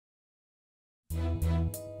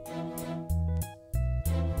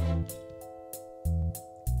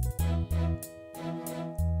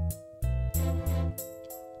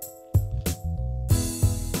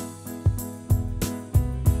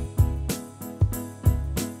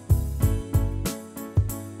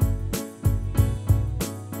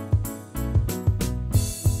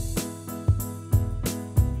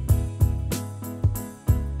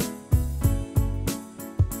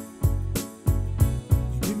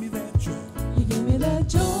that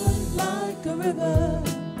joy like a river.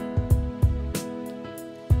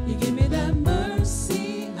 You give me that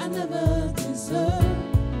mercy I never deserve.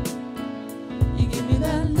 You give me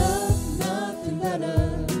that love, nothing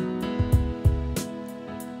better.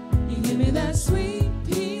 You give me that sweet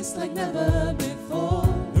peace like never before.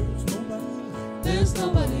 There's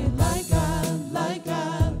nobody like God, like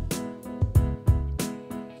God.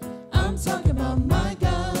 I'm talking about my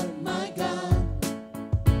God, my God.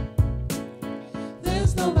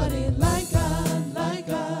 There's nobody like God, like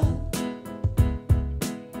God.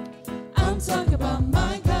 I'm talking about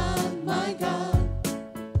my God, my God.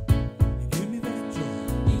 You give me that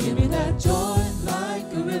joy. You give me that joy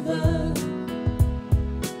like a river.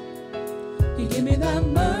 You give me that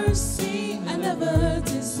mercy I never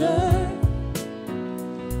deserve.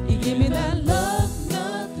 You give me that love,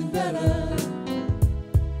 nothing better.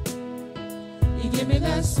 You give me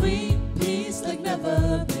that sweet peace like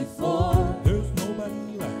never before.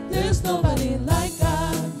 There's nobody like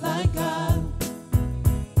God, like God.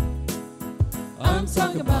 I'm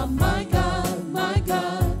talking about my God, my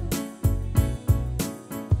God.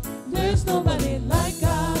 There's nobody like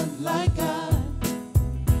God, like God.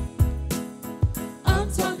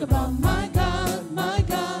 I'm talking about my God, my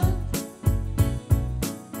God.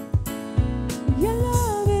 Your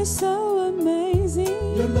love is so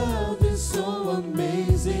amazing. Your love is so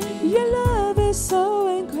amazing. Your love is so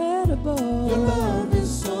incredible. Your love is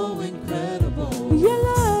so incredible. Your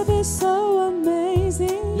love is so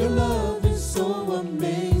amazing. Your love is so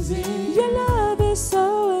amazing. Your love is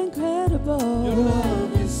so incredible. Your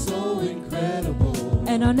love is so incredible.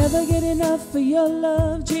 And I'll never get enough for your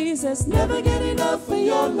love, Jesus. Never get enough for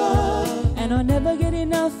your love. And I'll never get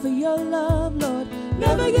enough for your love, Lord.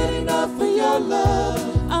 Never get enough for your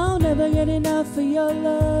love. I'll never get enough for your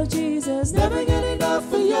love, Jesus. Never get enough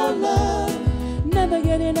for your love. Never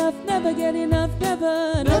get enough, never get enough,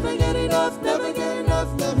 never. Never get enough, never get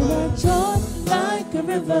enough, never. That joy like a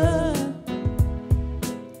river.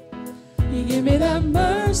 You give me that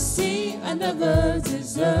mercy I never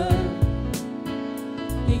deserve.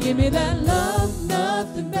 You give me that love,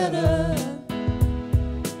 nothing better.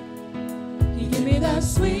 You give me that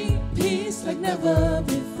sweet peace like never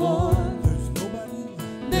before.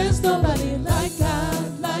 There's nobody like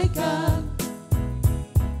God, like God.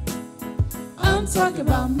 I'm talking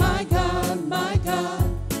about my God, my God.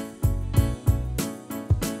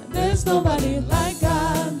 There's nobody like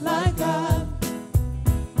God, like God.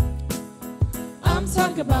 I'm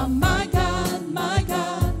talking about my God, my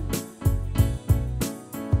God.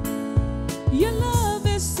 Your love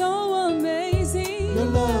is so amazing. Your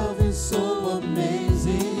love is so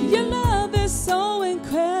amazing. Your love is so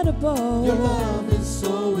incredible. Your love is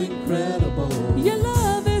so incredible. Your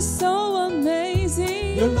love is so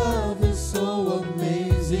amazing. Your love is so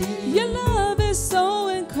amazing. Your love is so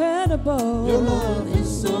incredible. Your love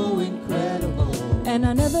is so incredible. And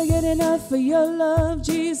I'll never get enough for your love,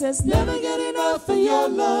 Jesus. Never get enough for your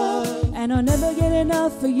love. And I'll never get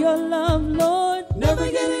enough for your love, Lord. Never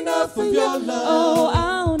get enough for your love. Oh,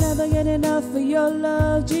 I'll never get enough for your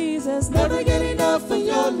love, Jesus. Never get enough for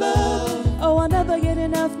your love. Oh, I'll never get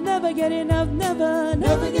enough, never get enough, never.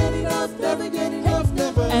 Never get enough, never get enough,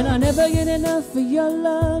 never. And I'll never get enough for your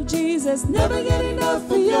love, Jesus. Never get enough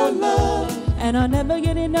for your love. And I'll never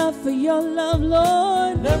get enough for your love,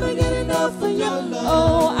 Lord. Never get enough for your love.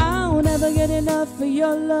 Oh, I'll never get enough for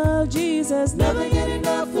your love, Jesus. Never get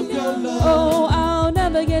enough for your love. Oh, I'll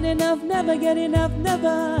never get enough, never get enough,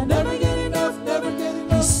 never. Never get enough, never get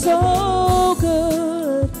enough. He's so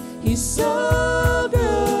good. He's so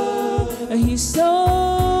good. He's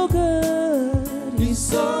so good. He's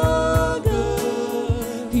so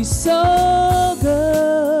good. He's so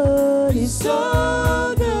good. He's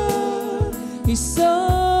so good. He's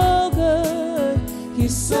so good.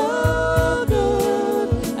 He's so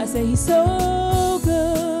good. I say he's so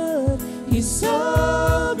good. He's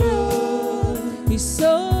so good. He's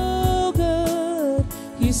so good.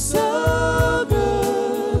 He's so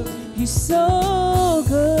good. He's so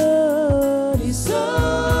good. He's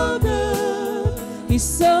so good. He's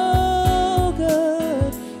so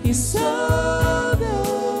good. He's so good.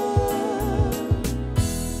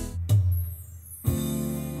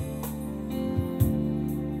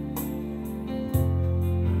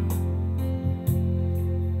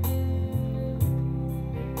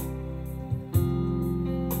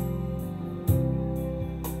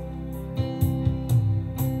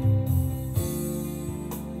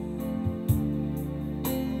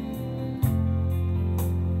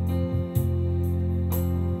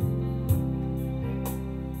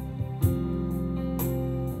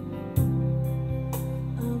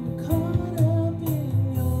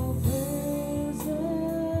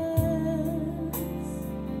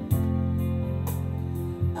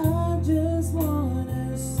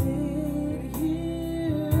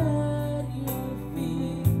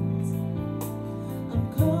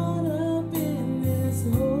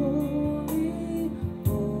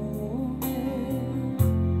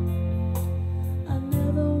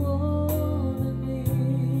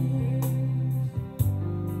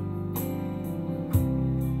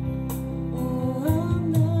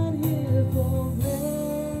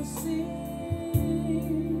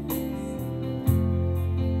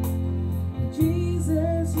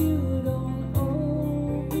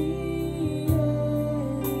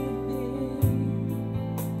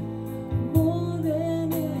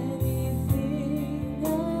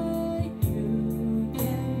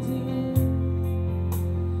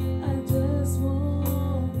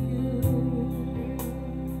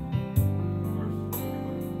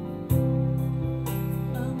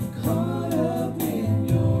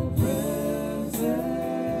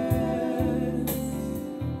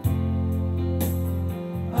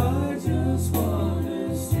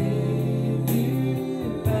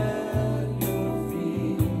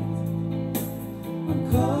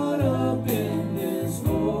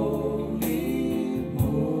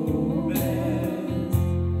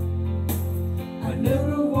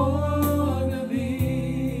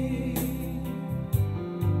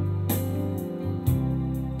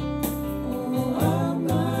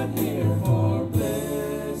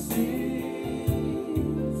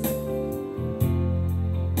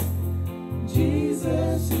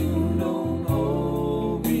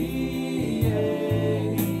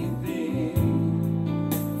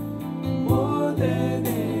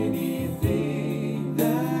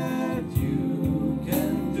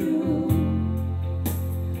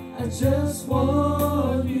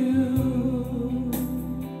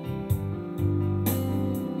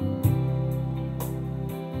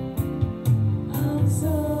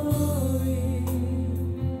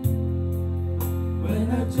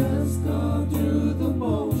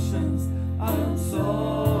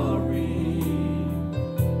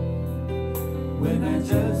 when I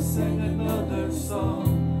just sang another song.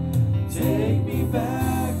 Take me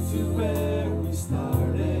back to where we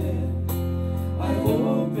started. I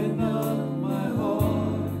open up my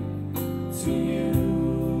heart to you.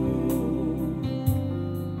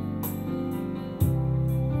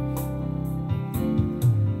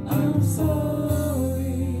 I'm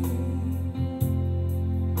sorry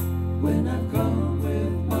when I've come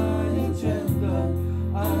with my agenda.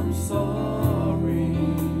 I'm sorry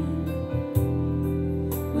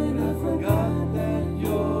when I forgot that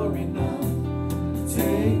you're enough.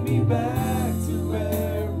 Take me back to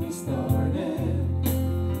where we started.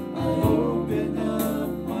 I open up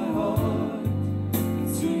my heart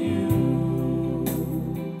to you.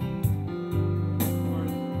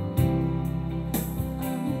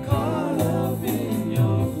 I'm caught up in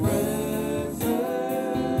your presence.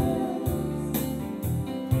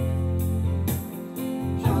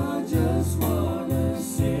 I just wanna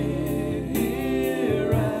sit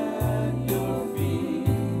here at your feet.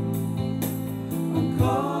 I'm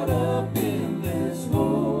caught up in this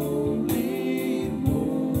holy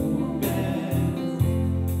moment.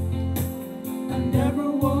 I never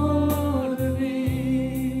wanna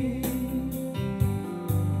leave.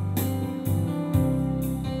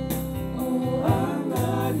 Oh, I'm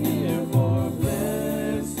not here for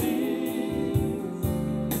blessings.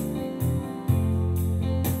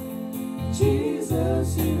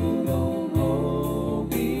 Jesus, you don't owe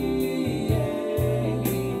me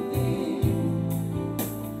anything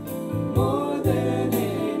more than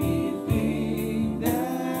anything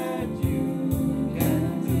that you can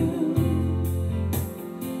do.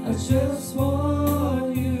 I just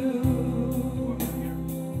want you.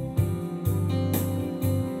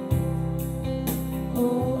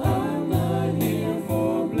 Oh, I'm not here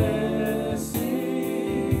for blessings.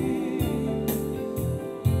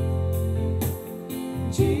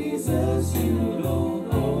 Jesus, you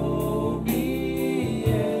don't owe me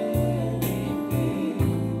anything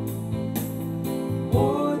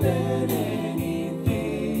more than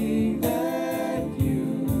anything that you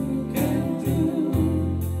can do.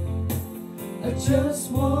 I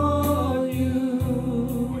just want you.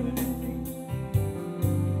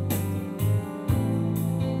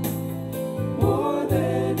 More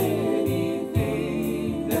than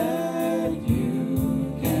anything that you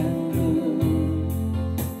can do.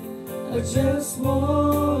 I just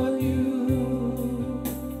want you.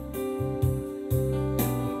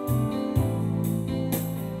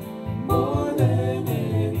 More than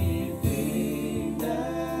anything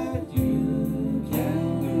that you can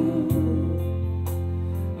do.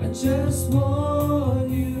 I just want